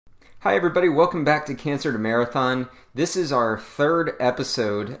Hi, everybody. Welcome back to Cancer to Marathon. This is our third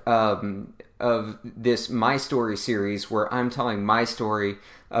episode of this My Story series where I'm telling my story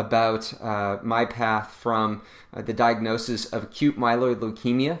about my path from the diagnosis of acute myeloid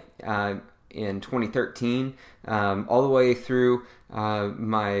leukemia in 2013 all the way through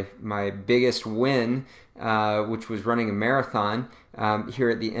my biggest win, which was running a marathon here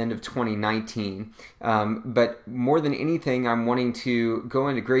at the end of 2019. But more than anything, I'm wanting to go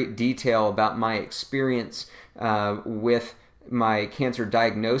into great detail about my experience with my cancer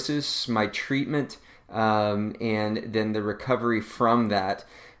diagnosis, my treatment, and then the recovery from that,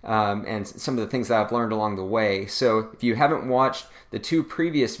 and some of the things that I've learned along the way. So if you haven't watched the two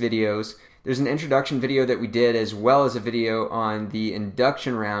previous videos, there's an introduction video that we did as well as a video on the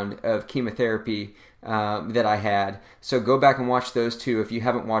induction round of chemotherapy that I had. So go back and watch those two if you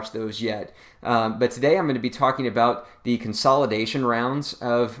haven't watched those yet. But today I'm going to be talking about the consolidation rounds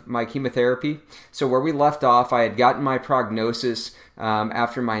of my chemotherapy. So where we left off, I had gotten my prognosis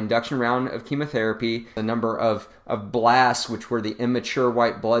after my induction round of chemotherapy. The number of blasts, which were the immature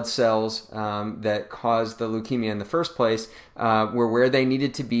white blood cells that caused the leukemia in the first place, were where they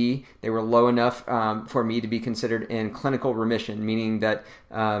needed to be. They were low enough for me to be considered in clinical remission, meaning that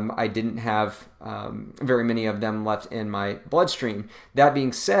I didn't have very many of them left in my bloodstream. That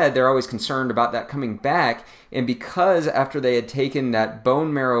being said, they're always concerned about that coming back, and because after they had taken that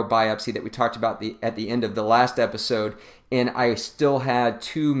bone marrow biopsy that we talked about at the end of the last episode, and I still had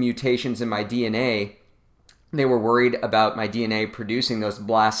 2 mutations in my DNA, they were worried about my DNA producing those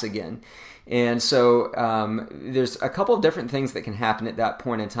blasts again. And so there's a couple of different things that can happen at that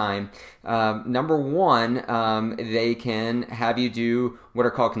point in time. Number one, they can have you do what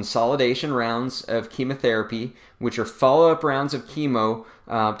are called consolidation rounds of chemotherapy, which are follow-up rounds of chemo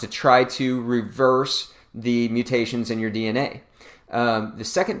to try to reverse the mutations in your DNA. The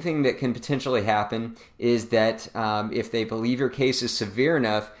second thing that can potentially happen is that if they believe your case is severe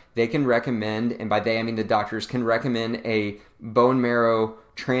enough, they can recommend, and by they I mean the doctors, can recommend a bone marrow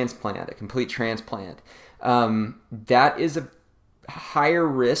transplant, a complete transplant. That is a higher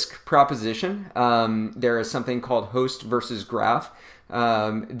risk proposition. There is something called host versus graft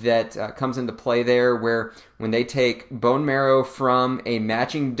that comes into play there, where when they take bone marrow from a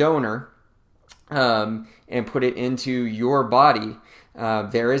matching donor and put it into your body,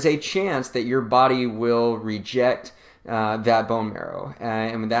 there is a chance that your body will reject that bone marrow.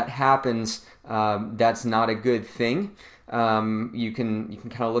 And when that happens, that's not a good thing. You can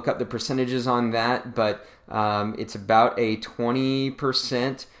kind of look up the percentages on that, but it's about a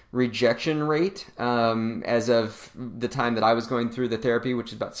 20% rejection rate as of the time that I was going through the therapy, which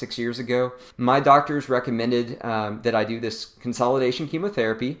is about 6 years ago. My doctors recommended that I do this consolidation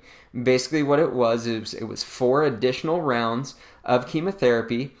chemotherapy. Basically what it was 4 additional rounds of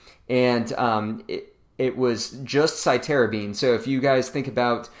chemotherapy, and it was just cytarabine. So if you guys think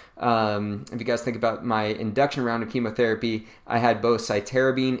about my induction round of chemotherapy, I had both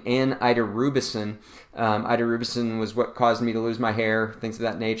cytarabine and idarubicin. Idarubicin was what caused me to lose my hair, things of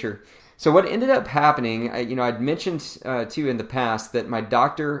that nature. So what ended up happening, I'd mentioned to you in the past that my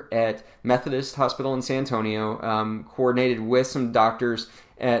doctor at Methodist Hospital in San Antonio coordinated with some doctors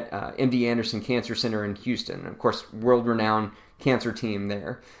at MD Anderson Cancer Center in Houston, and of course, world-renowned cancer team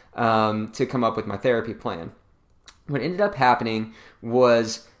there, to come up with my therapy plan. What ended up happening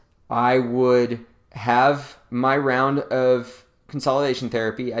was I would have my round of consolidation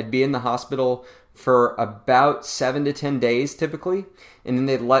therapy. I'd be in the hospital for about 7 to 10 days typically, and then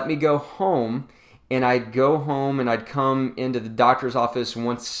they'd let me go home, and I'd go home and I'd come into the doctor's office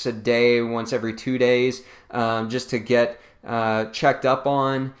once a day, once every 2 days, just to get checked up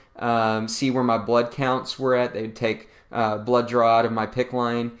on, see where my blood counts were at. They'd take blood draw out of my PICC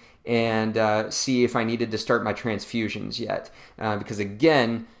line and see if I needed to start my transfusions yet. Because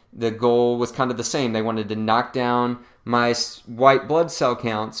again, the goal was kind of the same. They wanted to knock down my white blood cell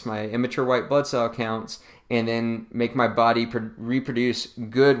counts, my immature white blood cell counts, and then make my body reproduce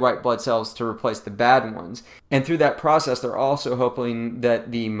good white blood cells to replace the bad ones. And through that process, they're also hoping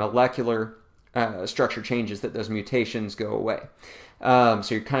that the molecular structure changes, that those mutations go away. So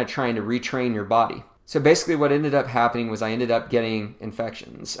you're kind of trying to retrain your body. So basically what ended up happening was I ended up getting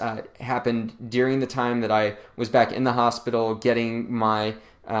infections. It happened during the time that I was back in the hospital getting my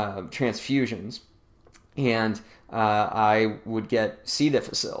transfusions. And I would get C.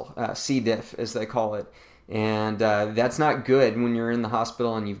 difficile, C. diff as they call it. And that's not good when you're in the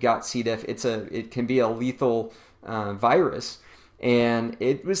hospital and you've got C. diff. It can be a lethal virus. And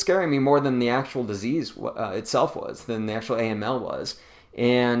it was scaring me more than the actual disease itself was, than the actual AML was.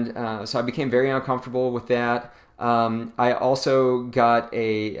 And so I became very uncomfortable with that. I also got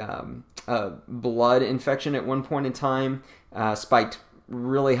a blood infection at one point in time, spiked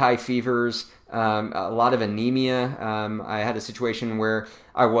really high fevers, a lot of anemia. I had a situation where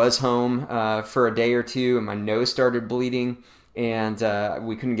I was home for a day or two and my nose started bleeding and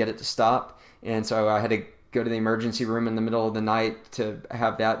we couldn't get it to stop. And so I had to go to the emergency room in the middle of the night to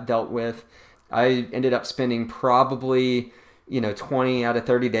have that dealt with. I ended up spending probably 20 out of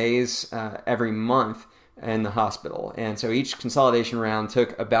 30 days every month in the hospital. And so each consolidation round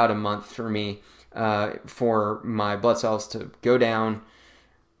took about a month for me for my blood cells to go down.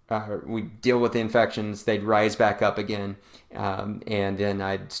 We deal with the infections, they'd rise back up again, and then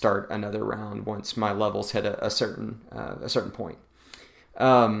I'd start another round once my levels hit a certain point.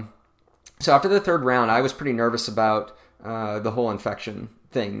 So after the third round, I was pretty nervous about the whole infection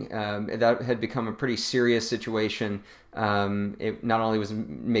thing. That had become a pretty serious situation. It not only was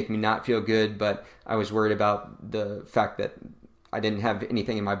making me not feel good, but I was worried about the fact that I didn't have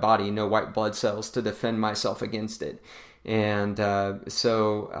anything in my body, no white blood cells to defend myself against it. And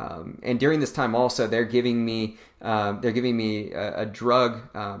and during this time also, they're giving me a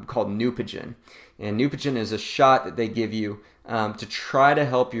drug called Neupogen, and Neupogen is a shot that they give you to try to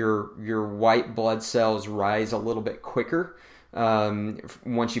help your white blood cells rise a little bit quicker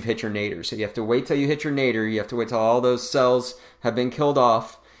once you've hit your nadir. So you have to wait till you hit your nadir. You have to wait till all those cells have been killed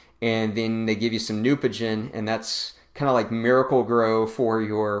off, and then they give you some Neupogen, and that's kind of like Miracle-Gro for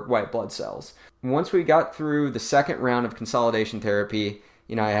your white blood cells. Once we got through the second round of consolidation therapy,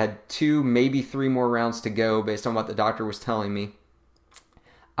 I had 2, maybe 3 more rounds to go based on what the doctor was telling me.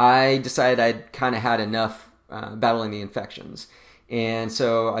 I decided I'd kind of had enough battling the infections. And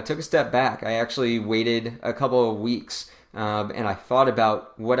so I took a step back. I actually waited a couple of weeks and I thought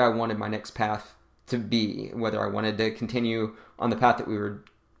about what I wanted my next path to be, whether I wanted to continue on the path that we were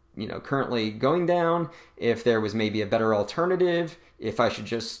currently going down, if there was maybe a better alternative, if I should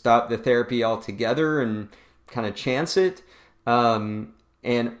just stop the therapy altogether and kind of chance it.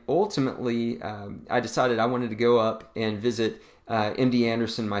 And ultimately, I decided I wanted to go up and visit MD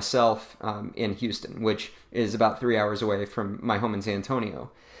Anderson myself in Houston, which is about 3 hours away from my home in San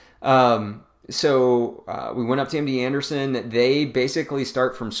Antonio. So we went up to MD Anderson. They basically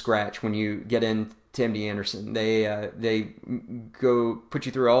start from scratch when you get into MD Anderson. They go put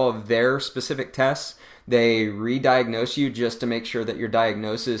you through all of their specific tests. They re-diagnose you just to make sure that your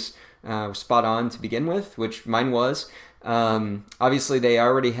diagnosis was spot on to begin with, which mine was. Obviously, they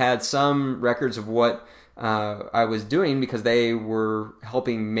already had some records of what I was doing because they were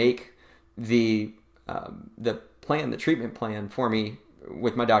helping make the treatment plan for me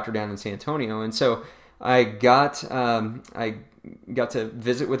with my doctor down in San Antonio. And so I got to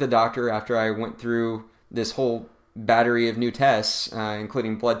visit with a doctor after I went through this whole battery of new tests,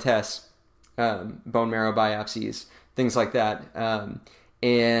 including blood tests, bone marrow biopsies, things like that.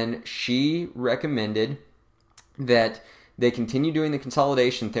 And she recommended that they continue doing the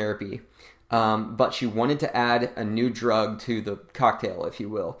consolidation therapy, but she wanted to add a new drug to the cocktail, if you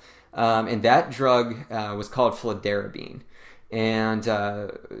will. And that drug was called fludarabine. And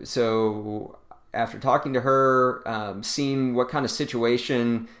so after talking to her, seeing what kind of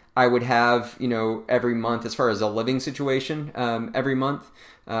situation I would have, every month as far as a living situation every month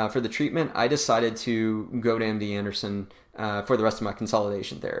for the treatment, I decided to go to MD Anderson for the rest of my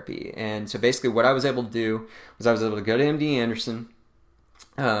consolidation therapy. And so basically what I was able to do was I was able to go to MD Anderson.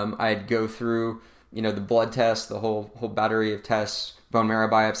 I'd go through, the blood tests, the whole battery of tests, bone marrow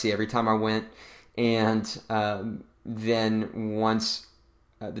biopsy every time I went. And then once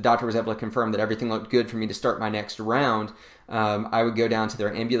the doctor was able to confirm that everything looked good for me to start my next round, I would go down to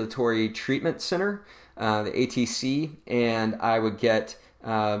their ambulatory treatment center, the ATC, and I would get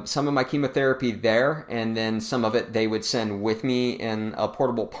some of my chemotherapy there, and then some of it they would send with me in a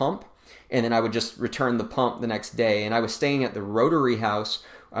portable pump, and then I would just return the pump the next day. And I was staying at the Rotary House,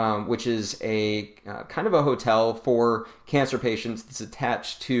 which is a kind of a hotel for cancer patients that's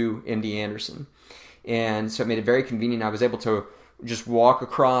attached to MD Anderson. And so it made it very convenient. I was able to just walk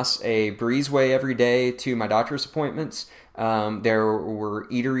across a breezeway every day to my doctor's appointments. There were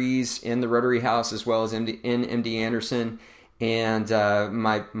eateries in the Rotary House as well as in MD Anderson. And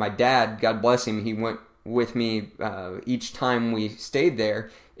my dad, God bless him, he went with me each time we stayed there,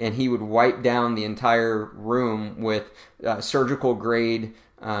 and he would wipe down the entire room with surgical grade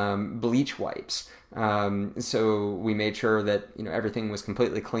bleach wipes. So we made sure that everything was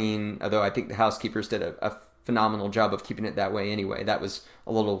completely clean, although I think the housekeepers did a phenomenal job of keeping it that way anyway. That was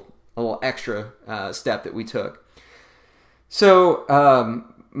a little extra step that we took. So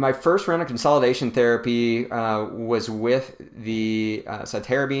my first round of consolidation therapy was with the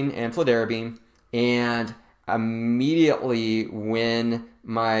cytarabine and fludarabine, and immediately when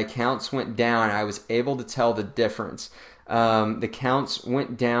my counts went down, I was able to tell the difference. The counts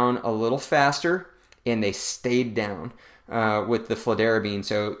went down a little faster, and they stayed down with the fludarabine.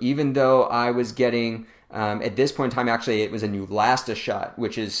 So even though I was getting, at this point in time, actually, it was a Neulasta shot,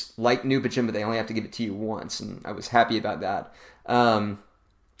 which is like Neupogen, but they only have to give it to you once, and I was happy about that.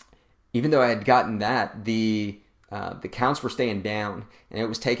 Even though I had gotten that, the counts were staying down, and it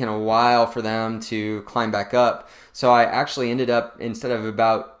was taking a while for them to climb back up. So I actually ended up, instead of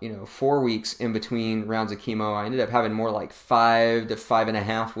about 4 weeks in between rounds of chemo, I ended up having more like 5 to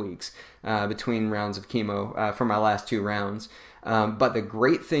 5.5 weeks between rounds of chemo for my last 2 rounds. But the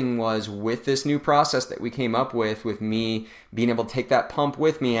great thing was, with this new process that we came up with me being able to take that pump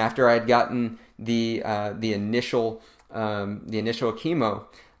with me after I'd gotten the initial chemo,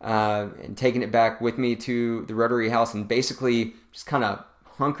 and taking it back with me to the Rotary House, and basically just kind of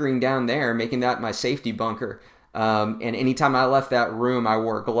hunkering down there, making that my safety bunker. And anytime I left that room, I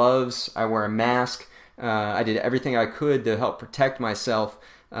wore gloves, I wore a mask, I did everything I could to help protect myself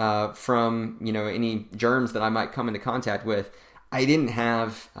from any germs that I might come into contact with. I didn't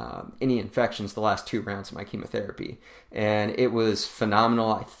have any infections the last 2 rounds of my chemotherapy, and it was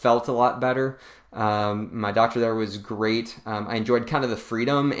phenomenal. I felt a lot better. My doctor there was great. I enjoyed kind of the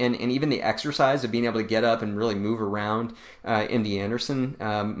freedom and even the exercise of being able to get up and really move around MD Anderson.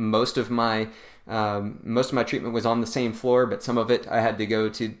 Most of my treatment was on the same floor, but some of it I had to go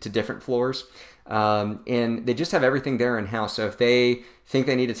to different floors. And they just have everything there in house. So if they think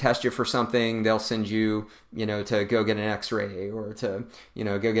they need to test you for something, they'll send you, to go get an X-ray or to,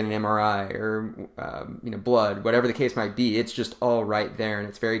 go get an MRI or, blood, whatever the case might be. It's just all right there, and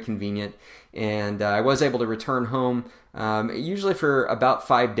it's very convenient. And I was able to return home, usually for about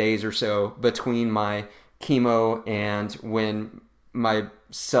 5 days or so between my chemo and when my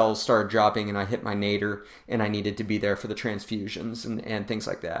cells started dropping and I hit my nadir and I needed to be there for the transfusions and things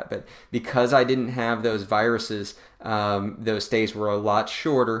like that. But because I didn't have those viruses, those stays were a lot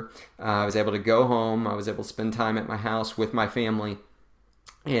shorter. I was able to go home. I was able to spend time at my house with my family,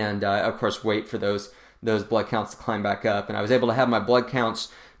 and of course wait for those blood counts to climb back up. And I was able to have my blood counts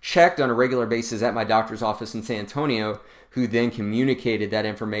checked on a regular basis at my doctor's office in San Antonio, who then communicated that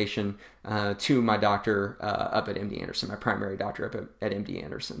information to my doctor up at MD Anderson, my primary doctor up at MD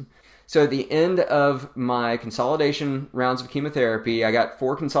Anderson. So at the end of my consolidation rounds of chemotherapy, I got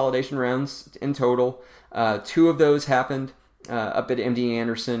 4 consolidation rounds in total. 2 of those happened up at MD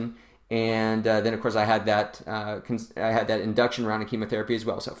Anderson, and then of course I had that induction round of chemotherapy as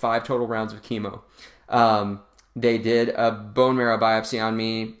well. So 5 total rounds of chemo. They did a bone marrow biopsy on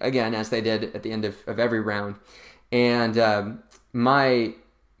me, again, as they did at the end of every round. And my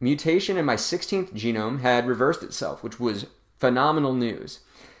mutation in my 16th genome had reversed itself, which was phenomenal news.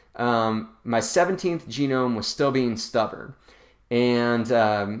 My 17th genome was still being stubborn, and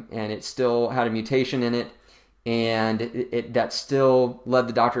it still had a mutation in it, and that still led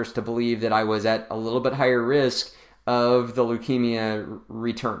the doctors to believe that I was at a little bit higher risk of the leukemia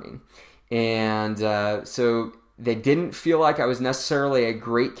returning. And so they didn't feel like I was necessarily a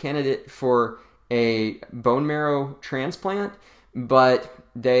great candidate for a bone marrow transplant, but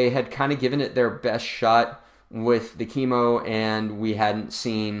they had kind of given it their best shot with the chemo, and we hadn't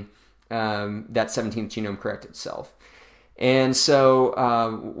seen that 17th genome correct itself. And so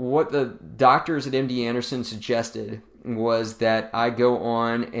what the doctors at MD Anderson suggested was that I go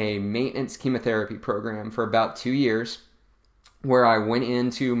on a maintenance chemotherapy program for about 2 years, where I went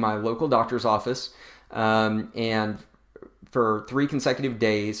into my local doctor's office, and for 3 consecutive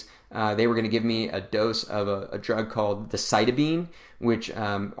days, they were going to give me a dose of a drug called decitabine, which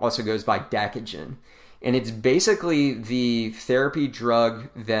also goes by Dacogen. And it's basically the therapy drug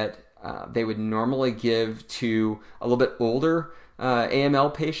that they would normally give to a little bit older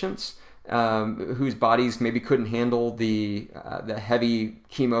AML patients whose bodies maybe couldn't handle the heavy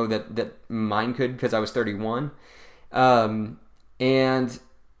chemo that mine could, because I was 31. And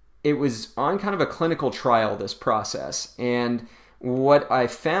it was on kind of a clinical trial, this process. And what I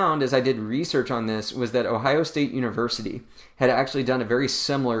found as I did research on this was that Ohio State University had actually done a very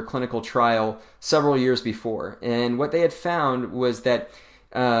similar clinical trial several years before. And what they had found was that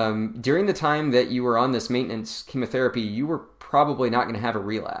during the time that you were on this maintenance chemotherapy, you were probably not going to have a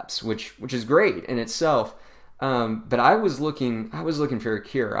relapse, which is great in itself. But I was looking for a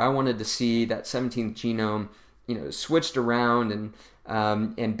cure. I wanted to see that 17th genome, switched around,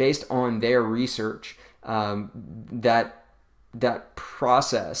 and based on their research, that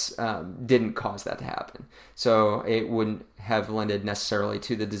process didn't cause that to happen. So it wouldn't have lended necessarily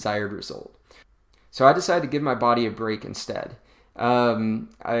to the desired result. So I decided to give my body a break instead.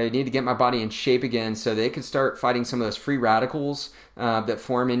 I need to get my body in shape again so they could start fighting some of those free radicals that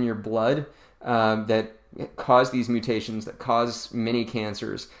form in your blood that cause these mutations, that cause many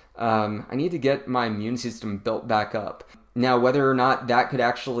cancers. I need to get my immune system built back up. Now, whether or not that could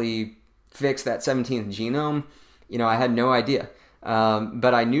actually fix that 17th genome, I had no idea.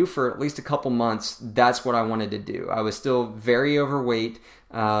 But I knew for at least a couple months that's what I wanted to do. I was still very overweight,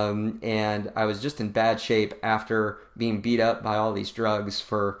 and I was just in bad shape after being beat up by all these drugs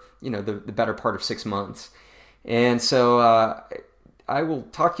for the better part of 6 months. And so I will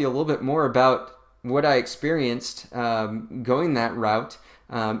talk to you a little bit more about what I experienced going that route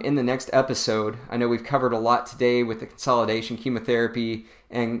in the next episode. I know we've covered a lot today with the consolidation chemotherapy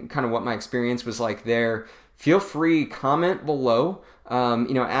and kind of what my experience was like there. Feel free, comment below,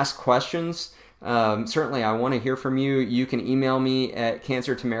 ask questions. Certainly, I want to hear from you. You can email me at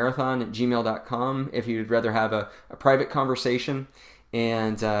cancertomarathon@gmail.com if you'd rather have a private conversation,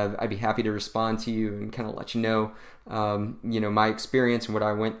 and I'd be happy to respond to you and kind of let you know, my experience and what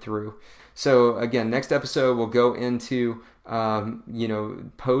I went through. So again, next episode we'll go into,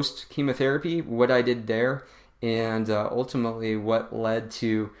 post-chemotherapy, what I did there, and ultimately what led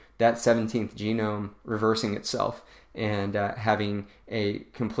to that 17th genome reversing itself and having a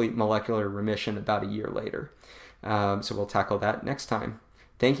complete molecular remission about a year later. So we'll tackle that next time.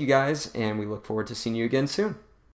 Thank you guys, and we look forward to seeing you again soon.